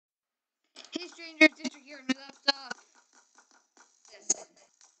strangers, did you hear me left off? Listen.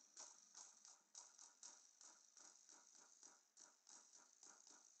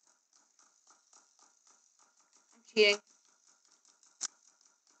 I'm cheating.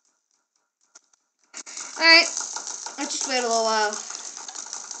 Alright, let's just wait a little while.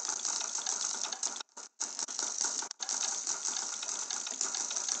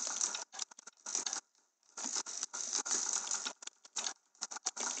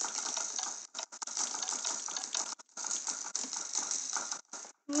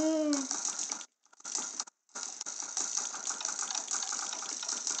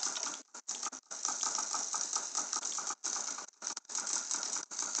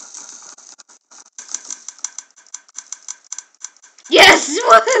 Yes!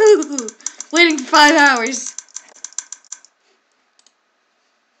 Woohoo! Waiting for 5 hours.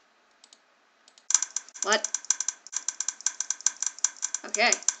 What?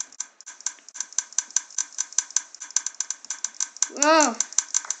 Okay. Whoa.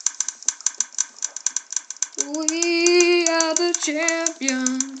 We are the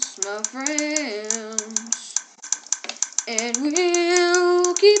champions, my friends. And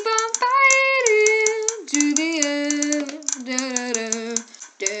we'll keep on fighting to the end. Da, da, da,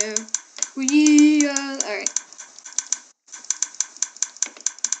 da. We are... Alright.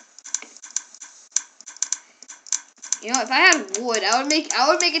 You know, if I had wood, I would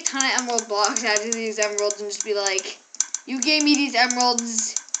make a ton of emerald blocks out of these emeralds and just be like, you gave me these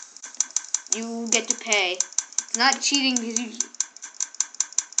emeralds, you get to pay. It's not cheating because you...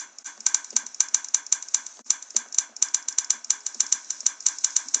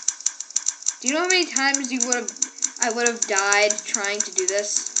 Do you know how many times I would have died trying to do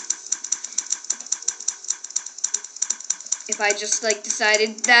this? If I just like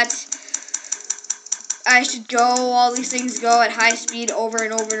decided that I should go, all these things go at high speed over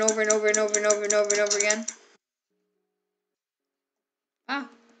and over and over and over and over and over and over and over again. Ah.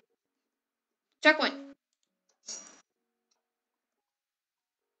 Checkpoint.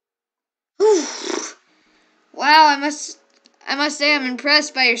 Whew. Wow, I must say I'm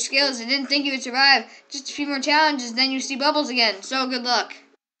impressed by your skills. I didn't think you would survive. Just a few more challenges, then you see bubbles again. So good luck.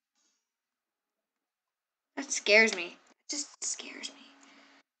 That scares me. It just scares me.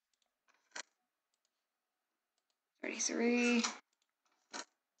 33.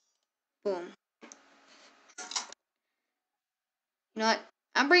 Boom. You know what?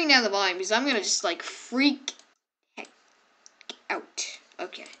 I'm bringing down the volume because I'm gonna just like freak heck out.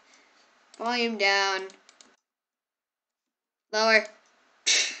 Okay. Volume down. Lower.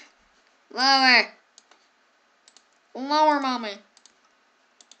 Lower. Lower, mommy.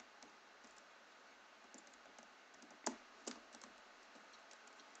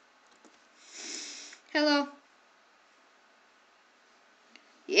 Hello.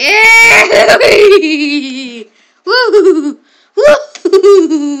 Yeah! Woo! Woo!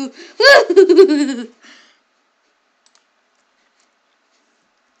 Woo!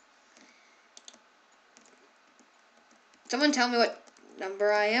 Someone tell me what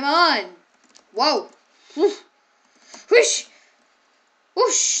number I am on. Whoa. Whoosh.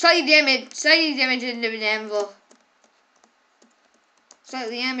 Whoosh. Slightly damage into the anvil.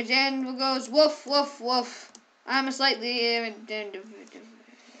 Slightly damaged anvil goes woof, woof, woof. I'm a slightly damaged.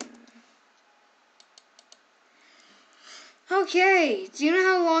 Okay. Do you know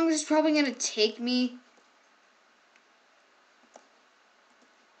how long this is probably going to take me?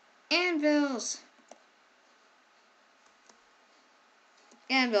 Anvils.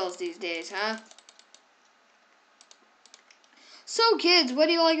 Anvils these days, huh? So, kids, what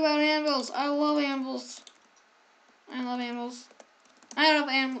do you like about anvils? I love anvils. I love anvils.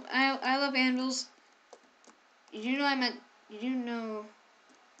 I love anvils. You know I meant... You know...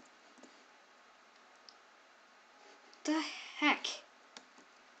 The heck?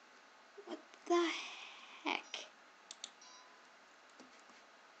 What the heck?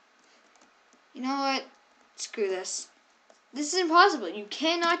 You know what? Screw this. This is impossible. You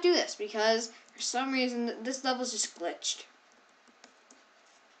cannot do this because for some reason this level's just glitched.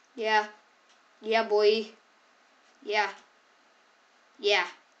 Yeah. Yeah, boy. Yeah. Yeah.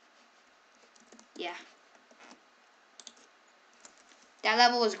 Yeah. That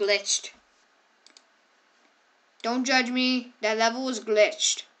level was glitched. Don't judge me. That level was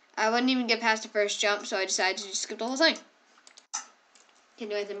glitched. I wouldn't even get past the first jump, so I decided to just skip the whole thing. Can't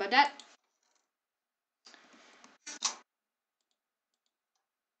do anything about that.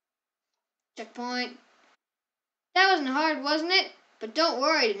 Checkpoint. That wasn't hard, wasn't it? But don't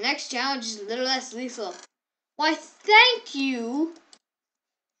worry, the next challenge is a little less lethal. Why, thank you.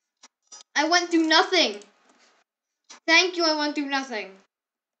 I went through nothing. Thank you, I went through nothing.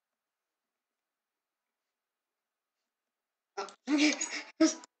 Oh, okay.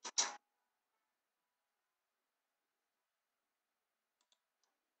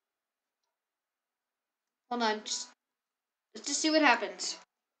 Hold on, let's just see what happens.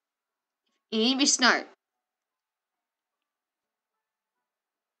 You need to be smart.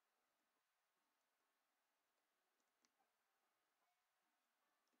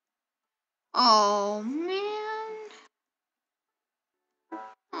 Oh man.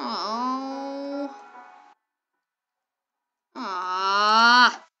 Oh.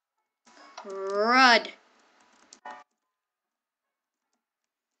 Ah. Crud.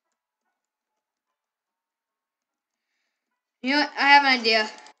 You know what? I have an idea.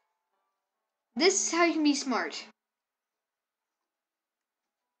 This is how you can be smart.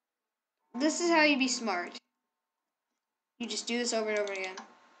 This is how you be smart. You just do this over and over again.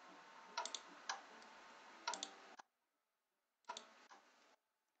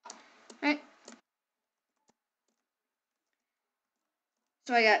 Right?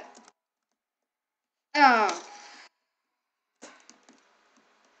 So I got... Oh.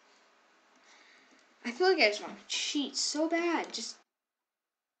 I feel like I just want to cheat so bad. Just...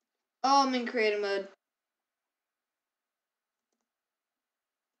 Oh, I'm in creative mode.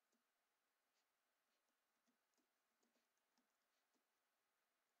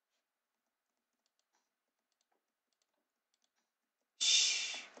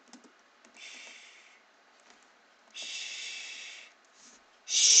 Shh.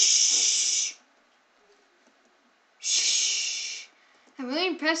 Shh. Shh. I'm really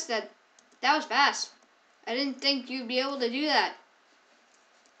impressed that was fast. I didn't think you'd be able to do that.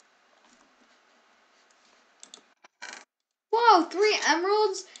 Whoa, 3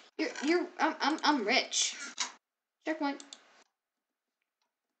 emeralds? I'm rich. Checkpoint.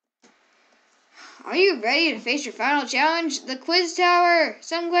 Are you ready to face your final challenge? The quiz tower.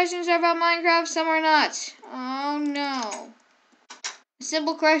 Some questions are about Minecraft, some are not. Oh no.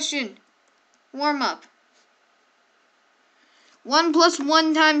 Simple question. Warm up. 1 plus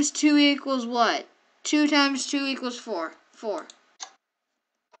 1 times 2 equals what? 2 times 2 equals 4. 4.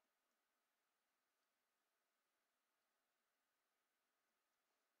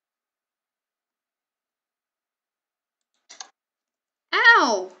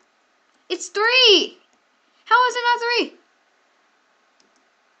 Ow! It's 3! How is it not 3?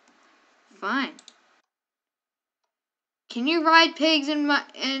 Fine. Can you ride pigs in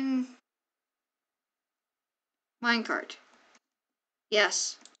minecart?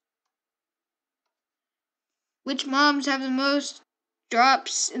 Yes. Which mobs have the most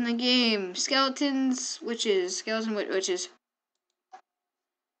drops in the game? Skeletons, witches. Skeleton, witches.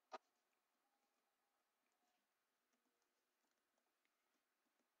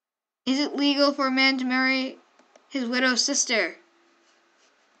 Is it legal for a man to marry his widow's sister?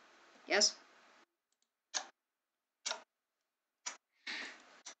 Yes.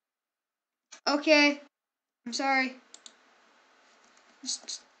 Okay. I'm sorry.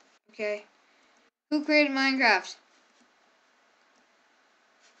 Okay. Who created Minecraft?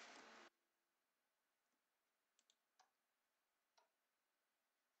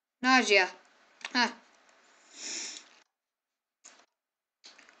 Nausea. Huh.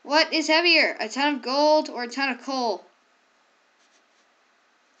 What is heavier? A ton of gold or a ton of coal?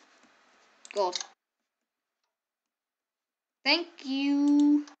 Gold. Thank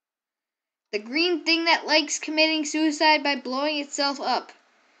you. The green thing that likes committing suicide by blowing itself up.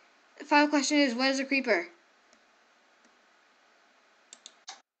 The final question is, what is a creeper?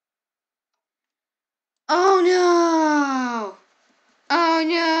 Oh no! Oh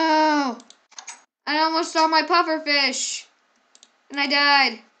no! I almost saw my pufferfish! And I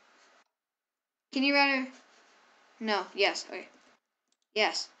died. Can you rather? No. Yes. Okay.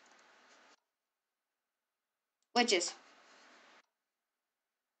 Yes. Witches.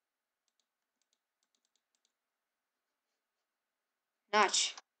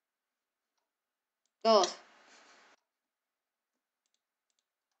 Notch. Gold.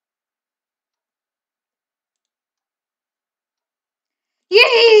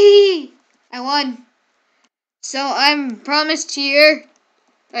 Yay! I won. So I'm promised here.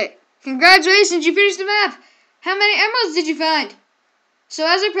 Wait. Congratulations, you finished the map. How many emeralds did you find? So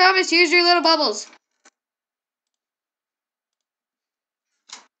as I promised, here's your little bubbles.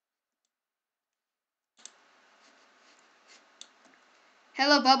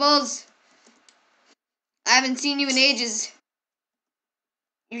 Hello, Bubbles. I haven't seen you in ages.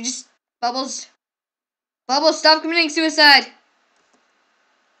 You just... Bubbles. Bubbles, stop committing suicide.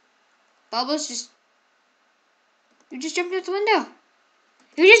 Bubbles, just... You just jumped out the window.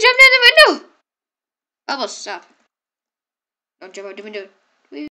 You just jumped out the window. Bubbles, stop. Don't jump out the window.